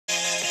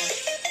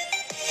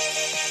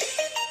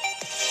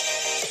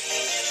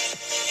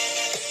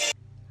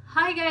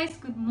Hi guys,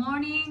 good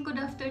morning, good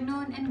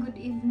afternoon, and good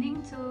evening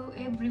to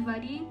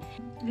everybody.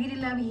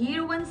 LadyLove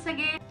here once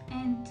again,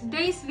 and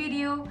today's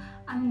video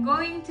I'm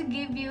going to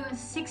give you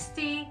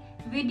 60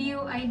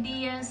 video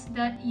ideas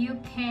that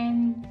you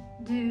can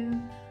do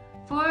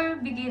for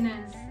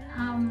beginners.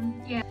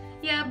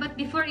 But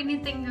before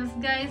anything else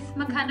guys,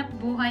 maghanap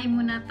buhay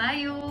muna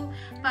tayo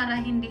para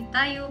hindi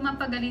tayo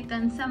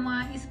mapagalitan sa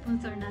mga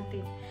sponsor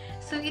natin.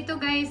 So ito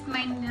guys,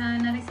 may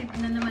na-receive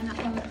na naman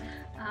akong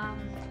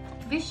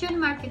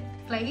Vision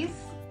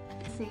Marketplace.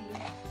 Kasi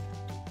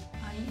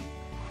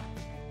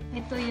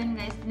ito yun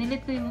guys,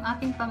 nilit ko yung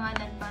aking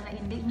pangalan para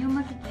hindi nyo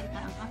makikita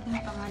ang aking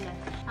pangalan.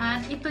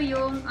 At ito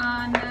yung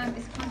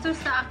nag-sponsor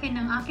sa akin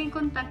ng aking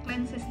contact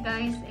lenses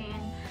guys,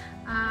 and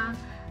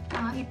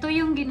ito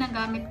yung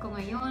ginagamit ko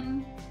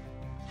ngayon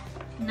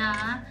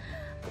na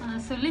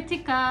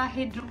Solitica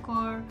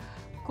Hydrocore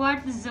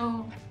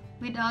Quartzo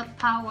without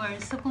power.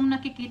 So kung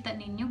nakikita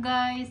ninyo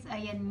guys,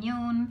 ayan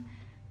yun.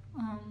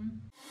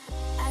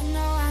 I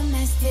know I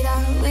messed it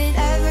up with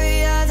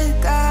every other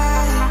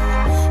guy.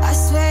 I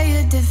swear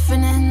you're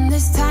different and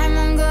this time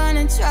I'm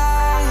gonna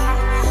try.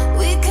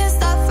 We can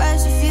start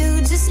fresh if you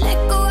just let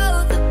go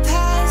of the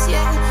past.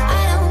 Yeah, I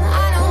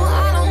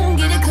don't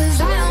get it, cause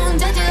I don't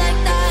judge it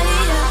like that.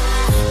 Yeah,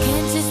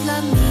 can't just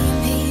love me in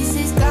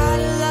pieces,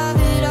 gotta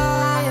love it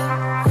all.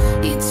 Yeah,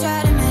 you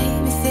try to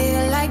make me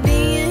feel like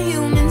being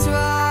human's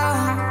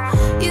wrong.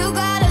 You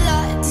got a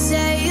lot to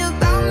say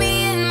about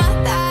me and my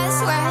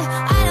past. Where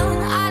I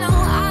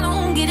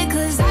don't get it,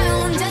 cause I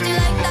don't judge it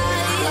like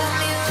that. Yeah,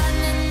 me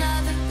running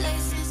other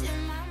places in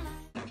my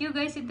mind. If you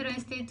guys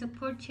interested to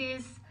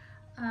purchase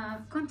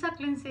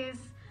contact lenses,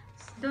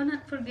 do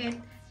not forget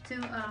to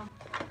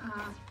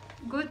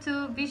go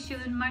to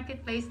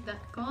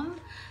visionmarketplace.com,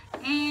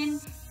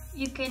 and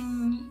you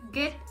can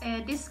get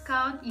a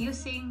discount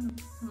using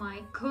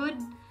my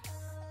code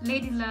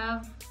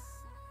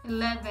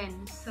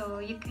LadyLove11.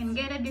 So you can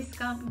get a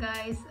discount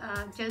guys,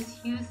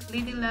 just use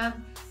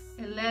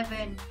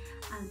LadyLove11,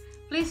 and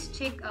please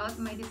check out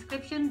my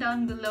description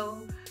down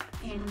below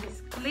and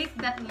just click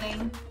that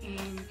link.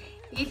 And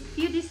if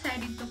you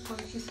decided to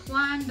purchase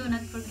one, do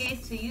not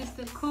forget to use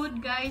the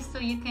code guys, so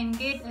you can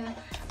get a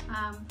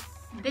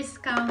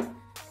discount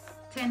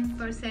 10%,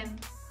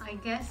 I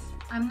guess.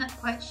 I'm not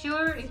quite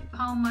sure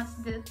how much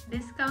the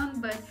discount,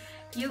 but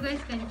you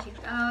guys can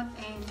check out.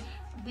 And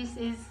this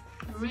is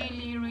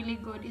really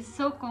good. It's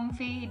so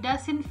comfy. It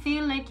doesn't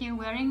feel like you're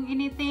wearing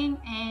anything,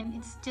 and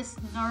it's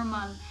just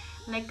normal,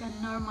 like a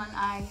normal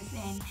eyes.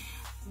 And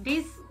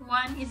this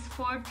one is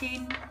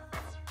 14,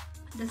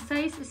 the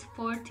size is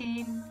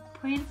 14.2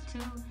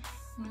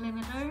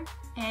 millimeter,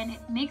 and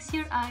it makes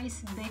your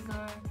eyes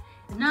bigger.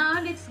 Now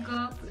let's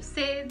go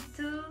proceed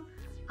to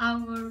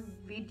our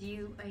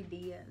video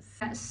ideas.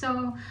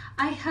 So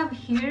I have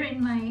here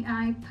in my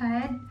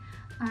iPad,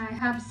 I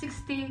have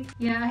 60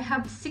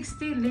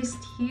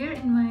 lists here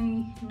in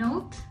my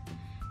note,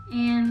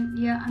 and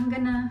yeah, I'm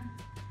gonna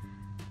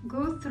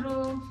go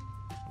through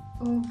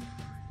of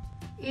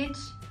each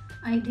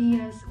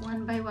ideas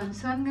one by one.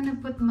 So I'm gonna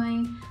put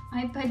my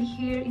iPad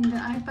here in the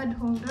iPad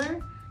holder.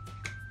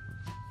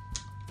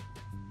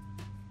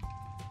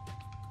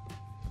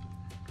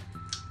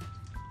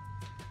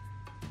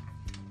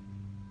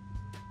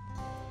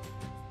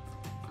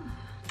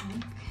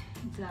 Like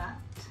that.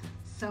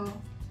 So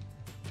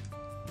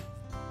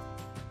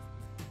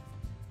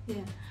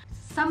yeah,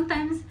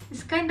 sometimes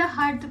it's kind of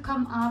hard to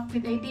come up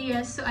with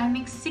ideas, so I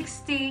make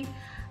 60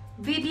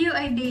 video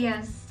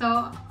ideas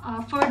for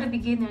the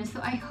beginners.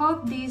 So I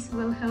hope this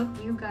will help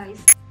you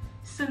guys.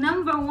 So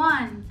number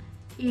one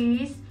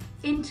is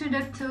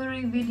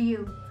introductory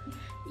video.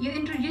 You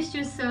introduce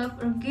yourself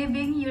or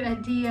giving your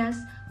ideas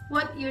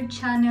what your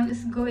channel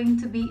is going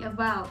to be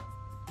about.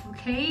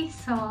 Okay,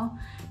 so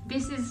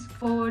this is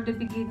for the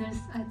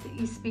beginners,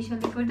 especially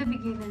for the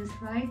beginners,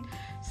 right?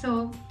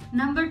 So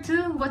number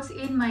two, what's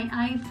in my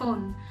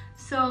iPhone.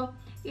 So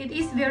it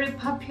is very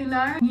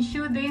popular. You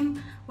show them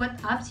what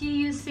apps you're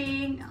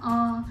using.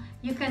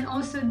 You can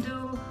also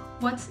do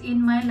what's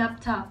in my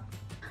laptop,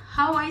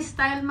 how I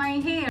style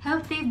my hair,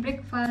 healthy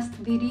breakfast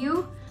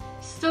video.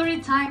 Story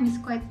time is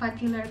quite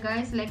popular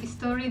guys, like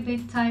story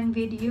bedtime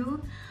video.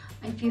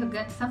 If you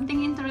got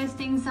something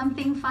interesting,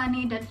 something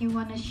funny that you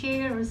want to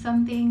share, or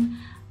something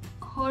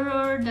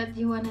horror that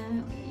you want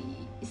to,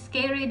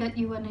 scary that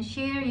you want to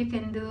share, you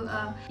can do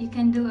a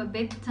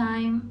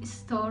bedtime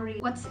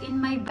story. What's in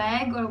my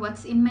bag or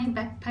what's in my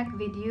backpack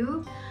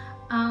video.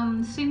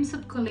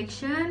 Swimsuit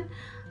collection.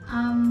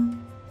 10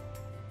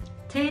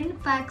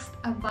 facts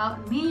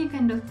about me. You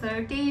can do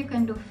 30, you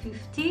can do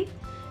 50.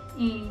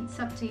 It's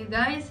up to you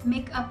guys.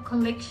 Makeup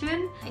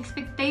collection.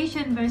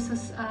 Expectation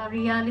versus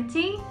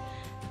reality.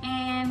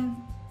 And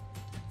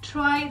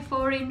try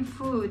foreign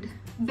food.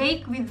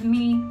 Bake with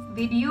me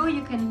video.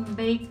 You can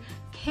bake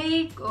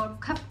cake or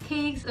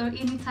cupcakes or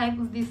any type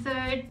of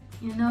dessert,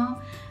 you know.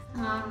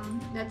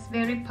 That's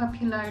very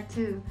popular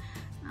too.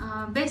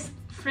 Best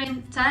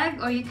friend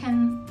tag, or you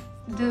can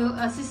do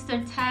a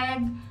sister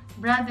tag,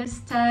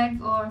 brother's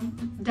tag, or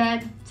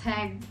dad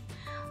tag.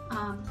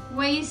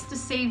 ways to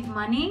save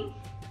money,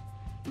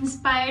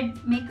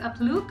 inspired makeup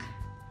look,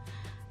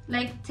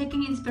 like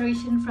taking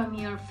inspiration from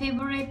your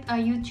favorite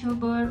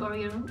YouTuber or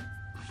your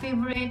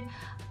favorite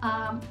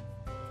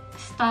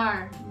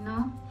star, you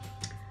know.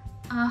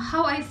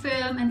 How I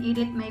film and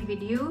edit my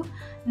video,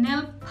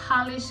 nail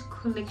polish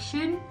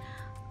collection,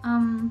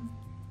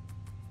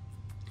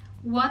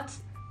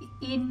 what's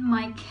in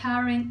my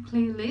current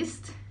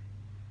playlist,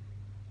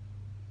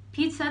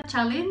 pizza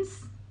challenge.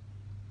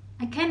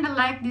 I kinda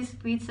like this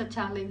pizza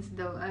challenge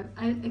though.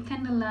 I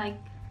kinda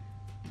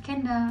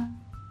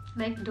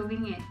like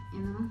doing it, you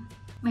know.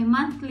 My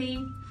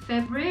monthly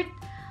favorite,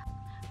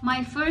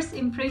 my first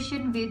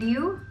impression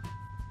video,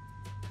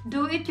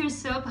 do it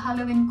yourself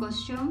Halloween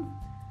costume.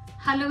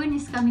 Halloween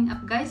is coming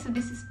up, guys, so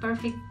this is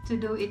perfect to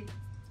do it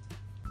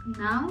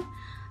now.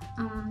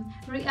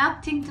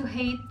 Reacting to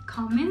hate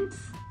comments,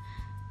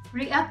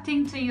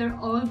 reacting to your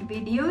old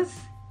videos,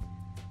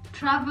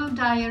 travel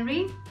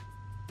diary,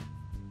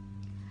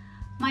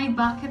 my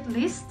bucket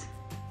list,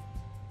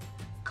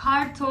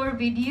 car tour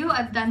video,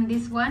 I've done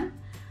this one,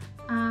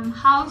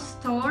 house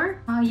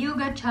tour,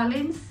 yoga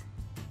challenge,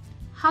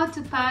 how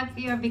to pack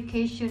your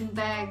vacation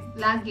bag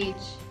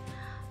luggage,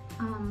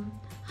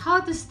 how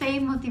to stay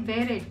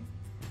motivated,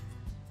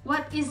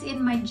 what is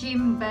in my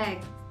gym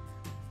bag,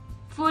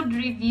 food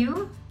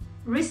review,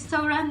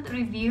 restaurant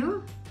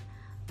review,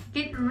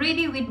 get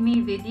ready with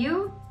me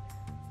video,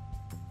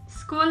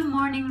 school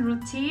morning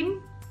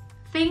routine,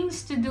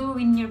 things to do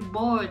when you're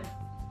bored,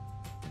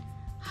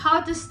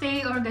 how to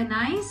stay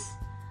organized,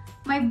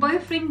 my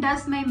boyfriend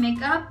does my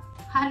makeup,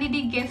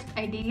 holiday gift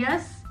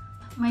ideas,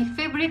 my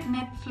favorite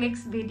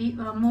Netflix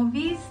video,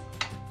 movies,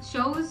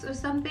 shows or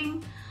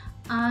something,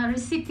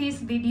 recipes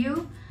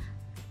video,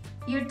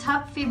 your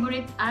top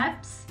favorite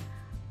apps,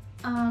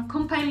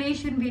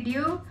 compilation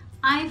video,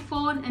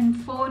 iPhone and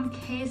phone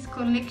case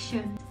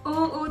collection,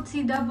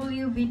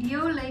 OOTW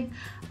video, like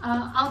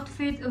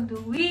outfit of the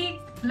week,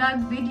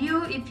 vlog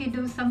video if you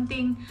do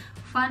something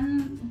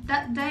fun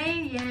that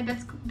day. Yeah,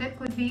 that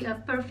could be a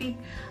perfect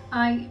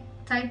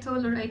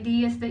title or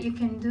ideas that you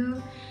can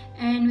do.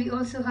 And we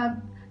also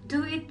have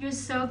do it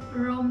yourself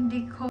room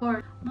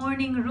decor,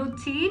 morning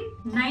routine,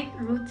 night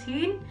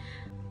routine,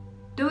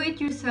 do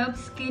it yourself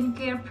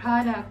skincare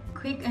product,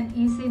 quick and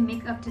easy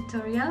makeup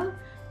tutorial,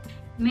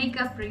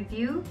 makeup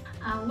review,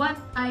 what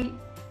I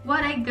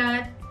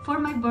got for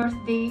my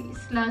birthday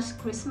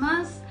 /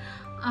 Christmas,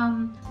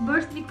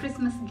 birthday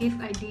Christmas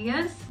gift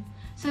ideas.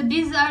 So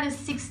these are the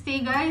 60,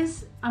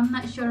 guys. I'm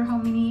not sure how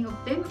many of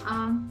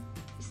them,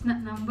 it's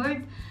not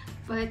numbered,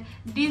 but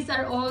these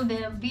are all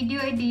the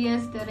video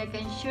ideas that I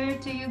can share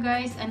to you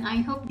guys, and I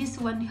hope this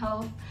one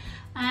helped.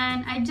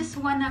 And I just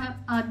wanna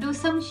do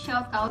some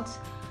shout outs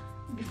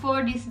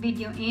before this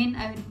video end.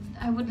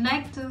 I would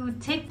like to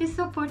take this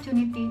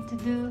opportunity to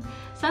do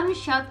some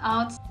shout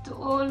outs to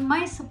all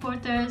my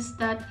supporters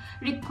that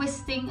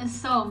requesting a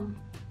song.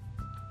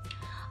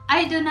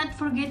 I do not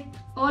forget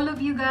all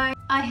of you guys.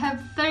 I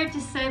have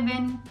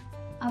 37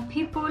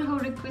 people who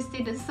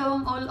requested a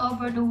song all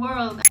over the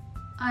world.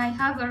 I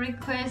have a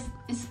request,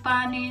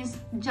 Spanish,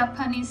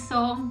 Japanese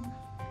song.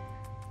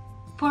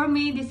 For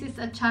me, this is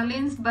a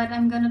challenge, but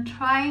I'm gonna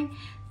try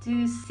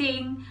to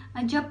sing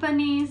a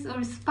Japanese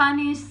or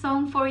Spanish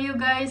song for you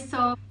guys.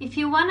 So if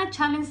you wanna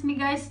challenge me,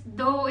 guys,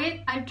 do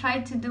it. I'll try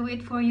to do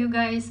it for you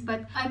guys,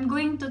 but I'm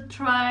going to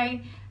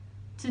try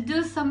to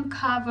do some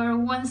cover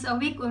once a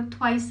week or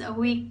twice a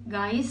week,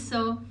 guys.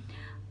 So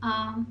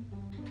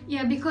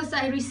yeah, because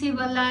I receive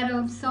a lot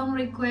of song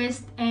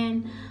requests,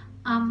 and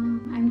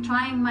I'm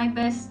trying my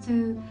best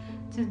to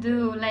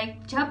do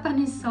like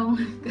Japanese song,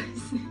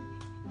 guys.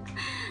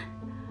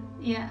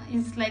 Yeah,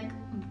 it's like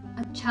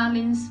a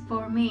challenge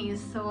for me,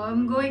 so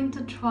I'm going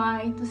to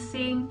try to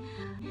sing.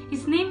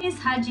 His name is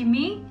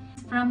Hajime,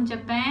 he's from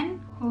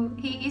Japan,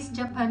 he is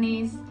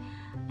Japanese,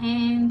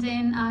 and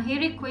then he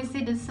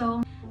requested a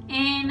song,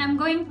 and I'm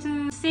going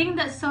to sing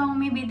that song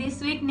maybe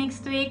this week,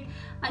 next week,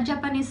 a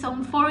Japanese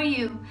song for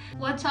you.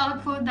 Watch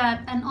out for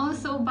that. And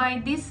also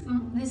by this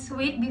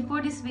week,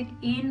 before this week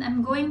end,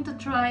 I'm going to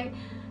try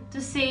to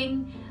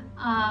sing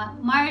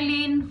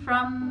Marlene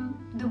from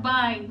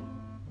Dubai.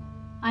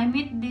 I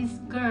met this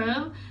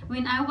girl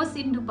when I was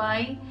in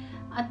Dubai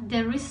at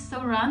the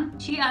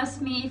restaurant. She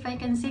asked me if I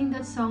can sing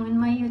that song in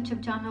my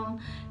YouTube channel,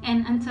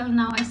 and until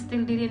now I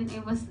still didn't.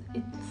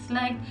 It's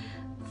like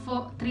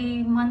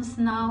 3 months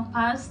now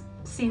passed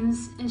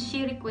since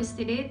she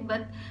requested it,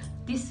 but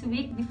this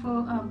week,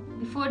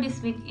 before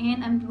this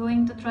weekend, I'm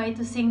going to try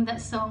to sing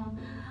that song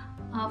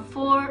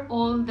for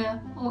all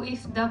the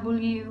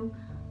OFW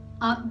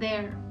out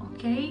there.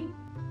 Okay,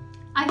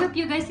 I hope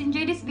you guys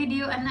enjoy this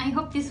video, and I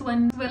hope this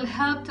one will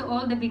help to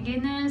all the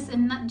beginners,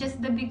 and not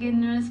just the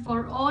beginners,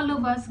 for all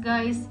of us,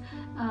 guys,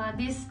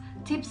 these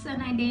tips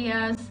and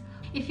ideas.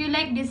 If you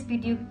like this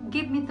video,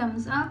 give me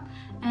thumbs up,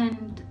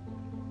 and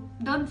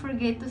don't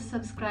forget to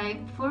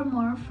subscribe for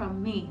more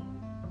from me.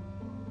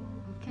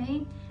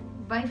 Okay,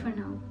 bye for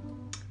now.